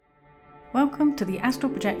Welcome to the Astral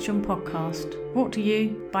Projection Podcast, brought to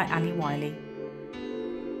you by Ali Wiley.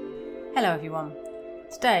 Hello everyone.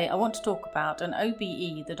 Today I want to talk about an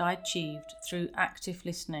OBE that I achieved through active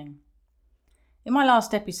listening. In my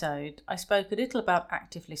last episode, I spoke a little about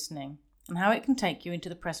active listening and how it can take you into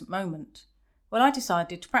the present moment. Well, I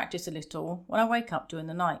decided to practice a little when I wake up during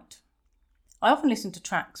the night. I often listen to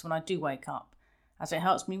tracks when I do wake up, as it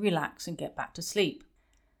helps me relax and get back to sleep.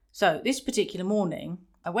 So this particular morning,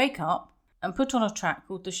 I wake up and put on a track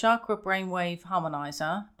called the Chakra Brainwave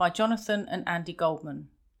Harmonizer by Jonathan and Andy Goldman.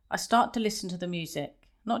 I start to listen to the music,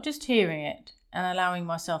 not just hearing it and allowing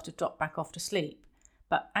myself to drop back off to sleep,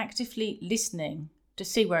 but actively listening to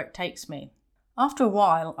see where it takes me. After a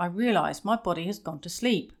while, I realise my body has gone to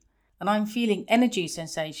sleep and I'm feeling energy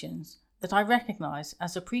sensations that I recognise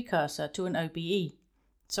as a precursor to an OBE.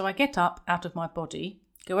 So I get up out of my body,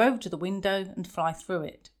 go over to the window and fly through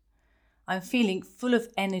it. I'm feeling full of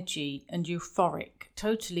energy and euphoric,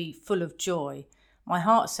 totally full of joy. My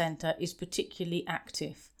heart centre is particularly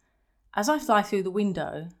active. As I fly through the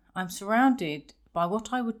window, I'm surrounded by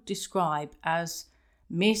what I would describe as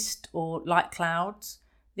mist or light clouds.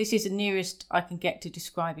 This is the nearest I can get to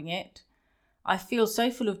describing it. I feel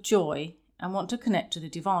so full of joy and want to connect to the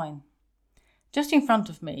divine. Just in front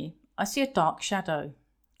of me, I see a dark shadow.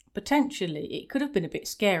 Potentially, it could have been a bit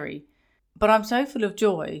scary, but I'm so full of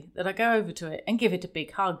joy that I go over to it and give it a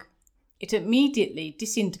big hug. It immediately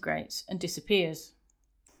disintegrates and disappears.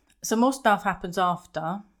 Some more stuff happens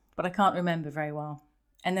after, but I can't remember very well.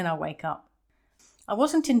 And then I wake up. I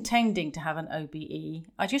wasn't intending to have an OBE.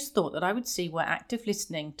 I just thought that I would see where active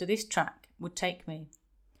listening to this track would take me.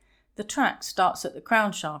 The track starts at the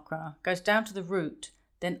crown chakra, goes down to the root,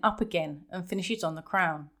 then up again and finishes on the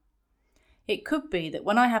crown. It could be that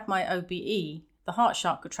when I had my OBE, the heart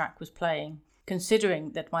chakra track was playing,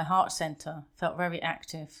 considering that my heart centre felt very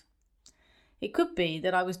active. It could be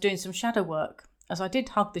that I was doing some shadow work, as I did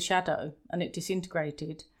hug the shadow and it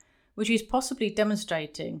disintegrated, which is possibly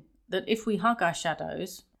demonstrating that if we hug our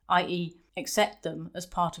shadows, i.e. accept them as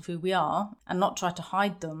part of who we are and not try to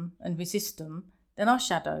hide them and resist them, then our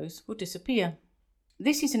shadows will disappear.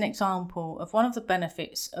 This is an example of one of the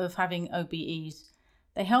benefits of having OBEs.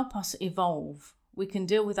 They help us evolve. We can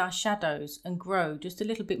deal with our shadows and grow just a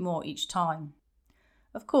little bit more each time.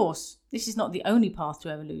 Of course, this is not the only path to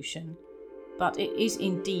evolution, but it is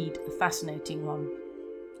indeed a fascinating one.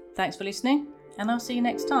 Thanks for listening, and I'll see you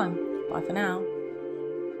next time. Bye for now.